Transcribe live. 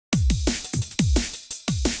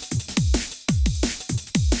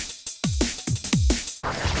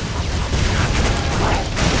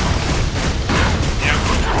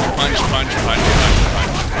punch, punch, punch,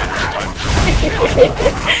 punch, punch, punch.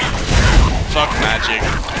 Fuck magic.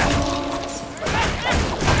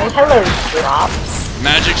 Oh, hello, drops.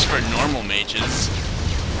 Magic's for normal mages.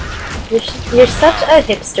 You're such a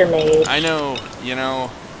hipster mage. I know, you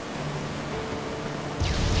know.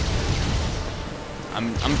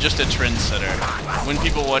 I'm just a trendsetter. When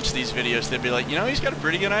people watch these videos, they'd be like, you know, he's got a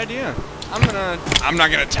pretty good idea. I'm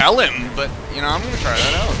not gonna tell him, but you know, I'm gonna try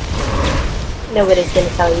that out. Nobody's gonna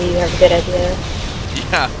tell you you have a good idea.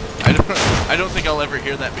 Yeah, I don't think I'll ever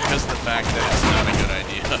hear that because of the fact that it's not a good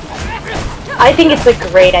idea. I think it's a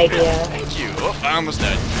great idea. Thank you. Oh, I almost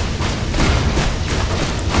died.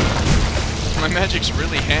 My magic's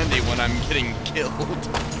really handy when I'm getting killed.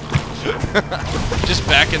 Just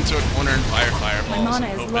back into a corner and fire fireballs. My mana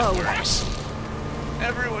is low.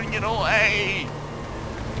 Everyone get away!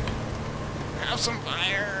 Have some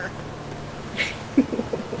fire!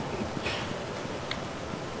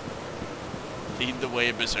 Lead the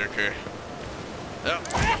way, Berserker. Oh,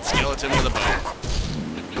 skeleton with a bow.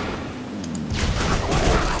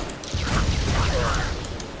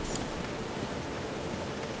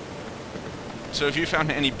 So have you found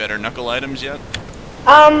any better knuckle items yet?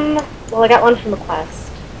 Well, I got one from a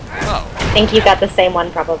quest. Oh. I think you got the same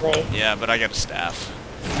one, probably. Yeah, but I got a staff.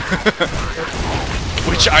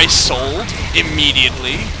 Which I sold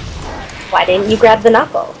immediately. Why didn't you grab the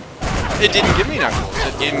knuckle? It didn't give me knuckles.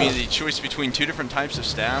 It gave me the choice between 2 different types of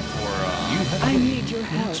staff or, I need your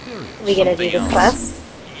help. We gonna do this quest?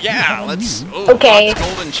 Yeah, let's... Oh, okay.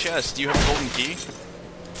 Golden chest. Do you have a golden key?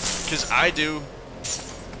 Because I do.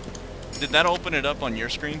 Did that open it up on your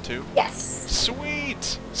screen, too? Yes.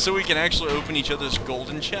 Sweet! So we can actually open each other's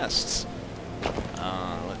golden chests.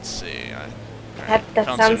 Let's see. That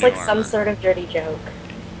sounds like some sort of dirty joke.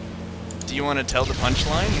 Do you want to tell the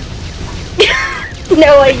punchline?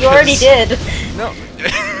 No, you already did. No.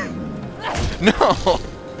 No!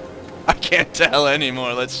 I can't tell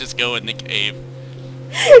anymore. Let's just go in the cave.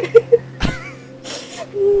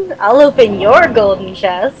 I'll open your golden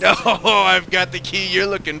chest. Oh, I've got the key you're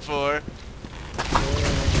looking for.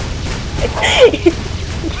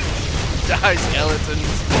 Die,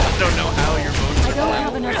 skeletons. I don't know how your bones are I don't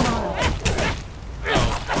have enough mana.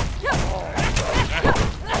 Oh.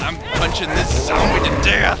 I'm punching this zombie to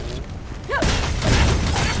death.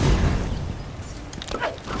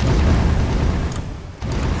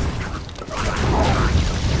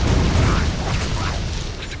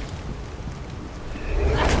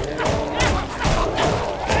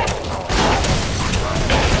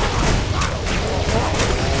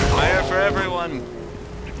 Fire for everyone.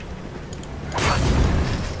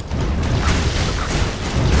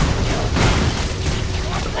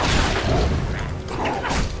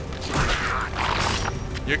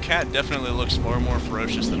 Your cat definitely looks far more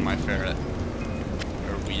ferocious than my ferret.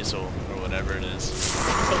 Or weasel, or whatever it is.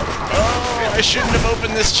 Oh, I shouldn't have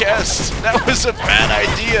opened this chest! That was a bad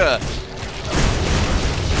idea!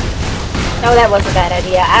 No, that was a bad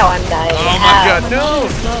idea. Ow, I'm dying. Oh my Ow. god, no!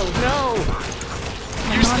 No!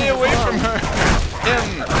 You stay away from her!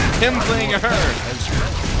 Him playing her!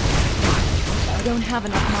 I don't have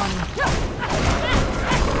enough mana.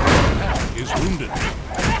 Is wounded.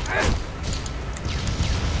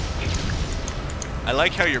 I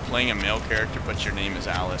like how you're playing a male character, but your name is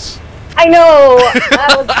Alice. I know!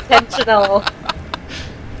 That was intentional.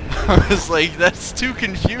 I was like, that's too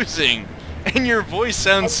confusing. And your voice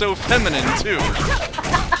sounds so feminine, too.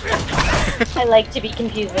 I like to be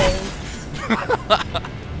confusing.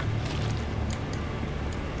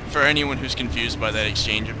 For anyone who's confused by that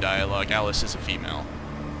exchange of dialogue, Alice is a female.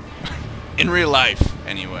 In real life,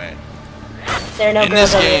 anyway. There are no In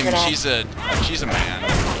girls this on the game, internet. she's a man.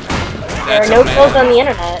 There are That's no a man. girls on the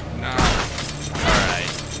internet. Nah.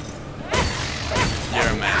 Alright.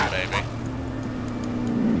 You're a man, baby.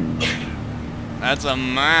 That's a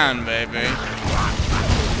man, baby.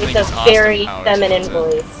 With a very feminine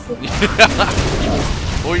voice.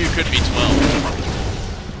 Or you could be 12.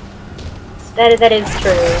 That is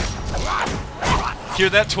true. Hear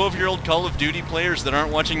that, 12-year-old Call of Duty players that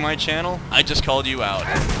aren't watching my channel? I just called you out.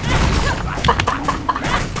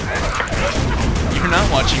 You're not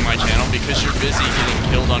watching my channel because you're busy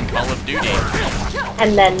getting killed on Call of Duty.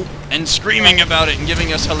 And screaming about it and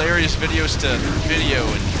giving us hilarious videos to video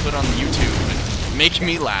and put on YouTube and make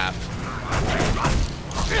me laugh.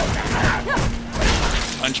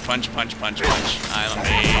 Punch, punch, punch, punch, punch. I'm a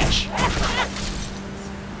mage.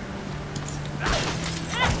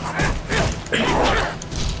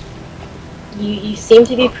 You seem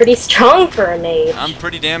to be pretty strong for a mage. I'm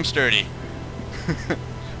pretty damn sturdy.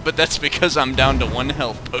 But that's because I'm down to 1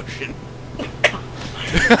 health potion.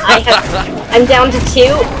 I'm down to 2.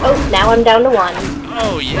 Oh, now I'm down to 1.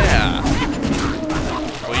 Oh, yeah.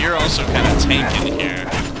 Well, you're also kind of tanking here.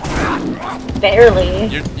 Barely.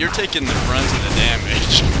 You're taking the brunt of the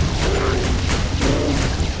damage.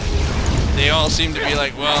 They all seem to be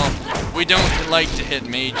like, well, we don't like to hit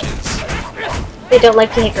mages. They don't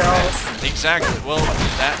like to hit girls. Exactly. Well,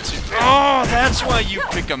 that too. Oh, that's why you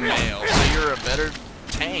pick a male, so you're a better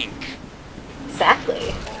tank.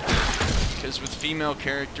 Exactly. Because with female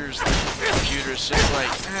characters, the computer's just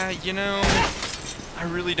like, you know, I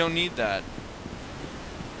really don't need that.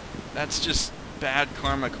 That's just bad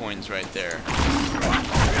karma coins right there.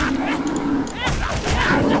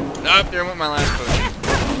 Nope, there went my last potion.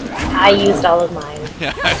 I used all of mine.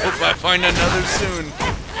 Yeah, I hope I find another soon.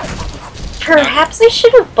 Perhaps I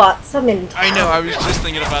should have bought some in town. I know, I was just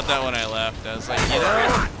thinking about that when I left. I was like, you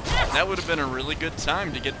know, that would have been a really good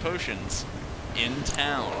time to get potions. In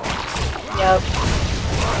town. Yep.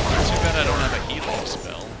 Too bad I don't have a healing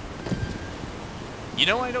spell. You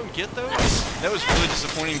know I don't get those? That was really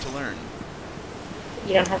disappointing to learn.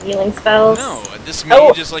 You don't have healing spells? No, this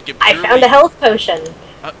mage is like a I found a health potion.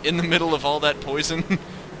 In the middle of all that poison?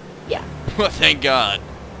 Yeah. Well, thank God.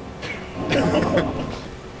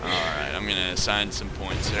 Alright, I'm gonna assign some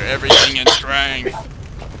points there. Everything in strength.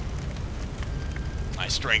 My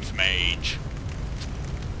strength mage.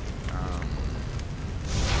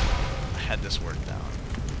 I had this worked out.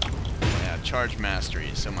 Yeah, charge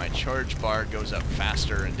mastery. So my charge bar goes up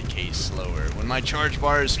faster and decays slower. When my charge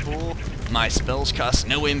bar is full, my spells cost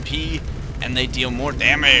no MP and they deal more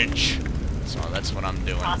damage. So that's what I'm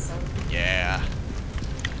doing. Awesome. Yeah.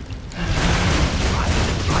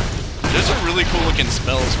 Those are really cool looking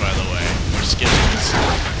spells, by the way. Or skills.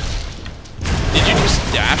 Did you just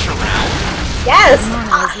dash around? Yes!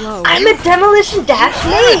 Low. I'm a demolition dash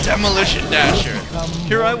You are a mate! demolition dasher.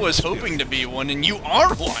 Here I was hoping to be one, and you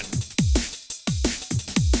are one.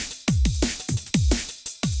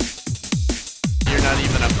 You're not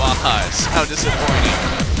even a boss. How disappointing.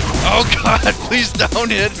 Oh God, please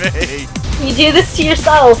don't hit me. You do this to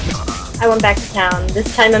yourself. I went back to town.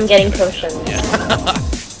 This time I'm getting potions. Yeah.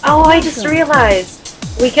 Oh, I just realized.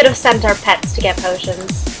 We could have sent our pets to get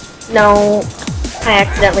potions. No, I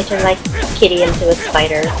accidentally turned my kitty into a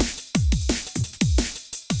spider.